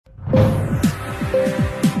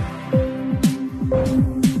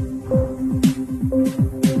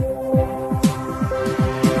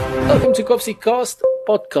to Kopsy Cast,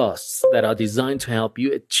 podcasts that are designed to help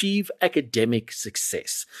you achieve academic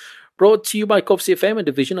success. Brought to you by Kopsy FM, a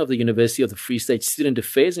division of the University of the Free State Student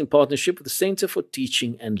Affairs in partnership with the Center for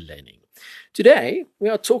Teaching and Learning. Today, we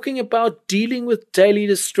are talking about dealing with daily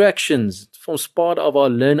distractions. It forms part of our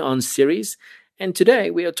Learn On series. And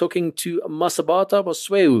today, we are talking to Masabata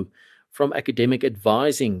Mosoeu from Academic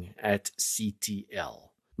Advising at CTL.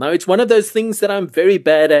 Now, it's one of those things that I'm very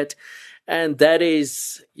bad at, and that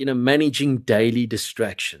is, managing daily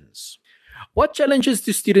distractions. What challenges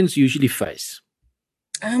do students usually face?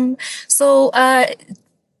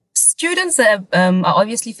 Students are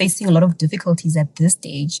obviously facing a lot of difficulties at this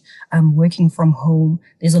stage, working from home.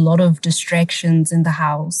 There's a lot of distractions in the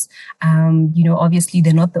house. Obviously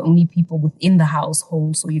they're not the only people within the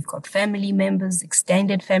household. So you've got family members,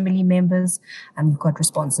 extended family members, you've got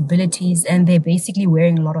responsibilities, and they're basically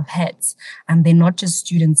wearing a lot of hats. They're not just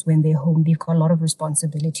students when they're home. They've got a lot of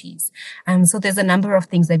responsibilities. So there's a number of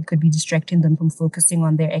things that could be distracting them from focusing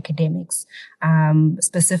on their academics,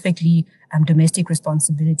 specifically domestic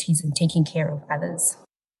responsibilities and taking care of others.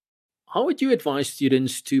 How would you advise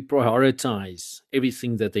students to prioritize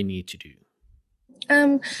everything that they need to do?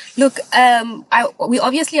 We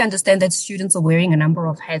obviously understand that students are wearing a number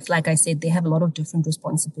of hats. Like I said, they have a lot of different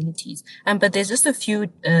responsibilities. But there's just a few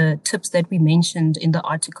tips that we mentioned in the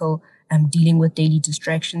article dealing with daily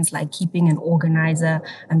distractions, like keeping an organizer,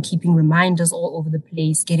 keeping reminders all over the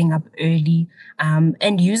place, getting up early,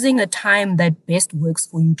 and using a time that best works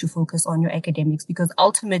for you to focus on your academics. Because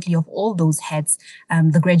ultimately, of all those hats,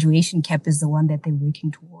 the graduation cap is the one that they're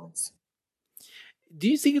working towards. Do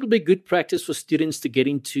you think it'll be good practice for students to get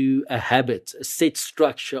into a habit, a set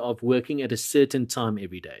structure of working at a certain time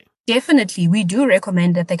every day? Definitely. We do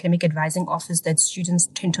recommend at the Academic Advising Office that students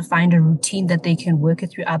tend to find a routine that they can work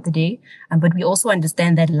throughout the day. But we also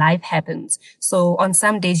understand that life happens. So on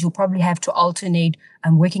some days, you'll probably have to alternate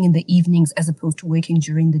working in the evenings as opposed to working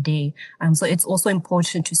during the day. So it's also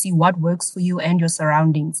important to see what works for you and your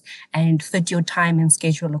surroundings and fit your time and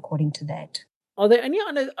schedule according to that. Are there any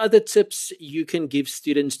other tips you can give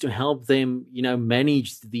students to help them,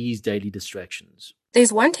 manage these daily distractions?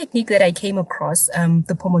 There's one technique that I came across,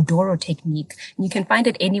 the Pomodoro technique. You can find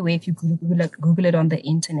it anywhere if you Google it on the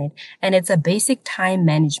internet. And it's a basic time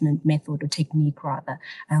management method or technique rather,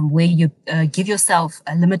 where you give yourself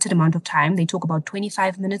a limited amount of time. They talk about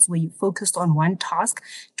 25 minutes where you focused on one task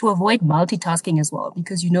to avoid multitasking as well.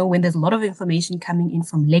 Because, when there's a lot of information coming in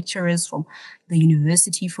from lecturers, from the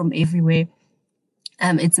university, from everywhere,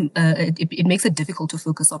 it makes it difficult to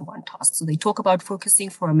focus on one task. So they talk about focusing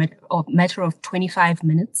for a matter of 25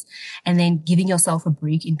 minutes and then giving yourself a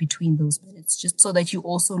break in between those minutes, just so that you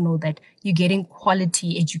also know that you're getting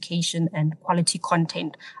quality education and quality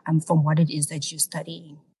content from what it is that you're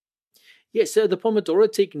studying. Yes, so the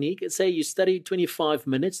Pomodoro technique, say you study 25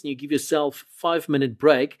 minutes and you give yourself 5-minute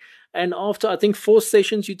break. And after, I think, 4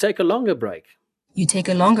 sessions, you take a longer break. You take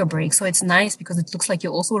a longer break. So it's nice because it looks like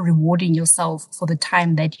you're also rewarding yourself for the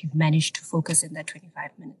time that you've managed to focus in that 25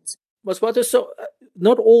 minutes. Masabata, so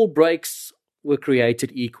not all breaks were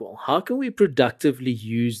created equal. How can we productively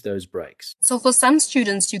use those breaks? So for some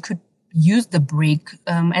students, you could use the break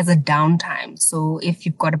as a downtime. So if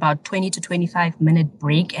you've got about 20 to 25 minute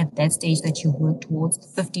break at that stage that you work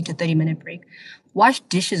towards, 50 to 30 minute break, wash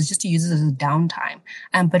dishes just to use it as a downtime.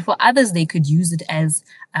 But for others, they could use it as,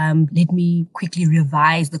 let me quickly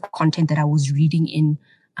revise the content that I was reading in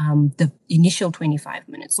the initial 25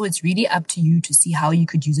 minutes. So it's really up to you to see how you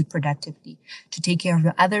could use it productively to take care of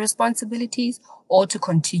your other responsibilities or to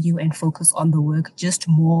continue and focus on the work just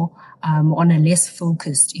more on a less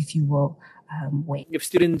focused, if you will, way. If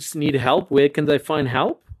students need help, where can they find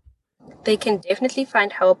help? They can definitely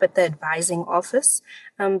find help at the advising office,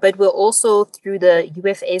 but we're also through the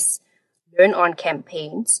UFS Learn On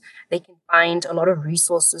campaigns. They can find a lot of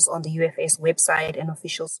resources on the UFS website and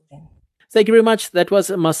official social. Thank you very much. That was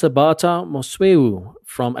Masabata Mosoeu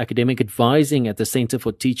from Academic Advising at the Center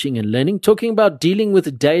for Teaching and Learning, talking about dealing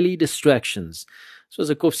with daily distractions. This was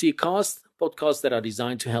a Kopsy Cast, podcasts that are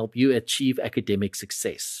designed to help you achieve academic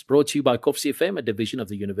success. Brought to you by Kopsy FM, a division of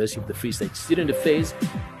the University of the Free State Student Affairs,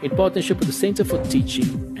 in partnership with the Center for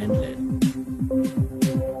Teaching and Learning.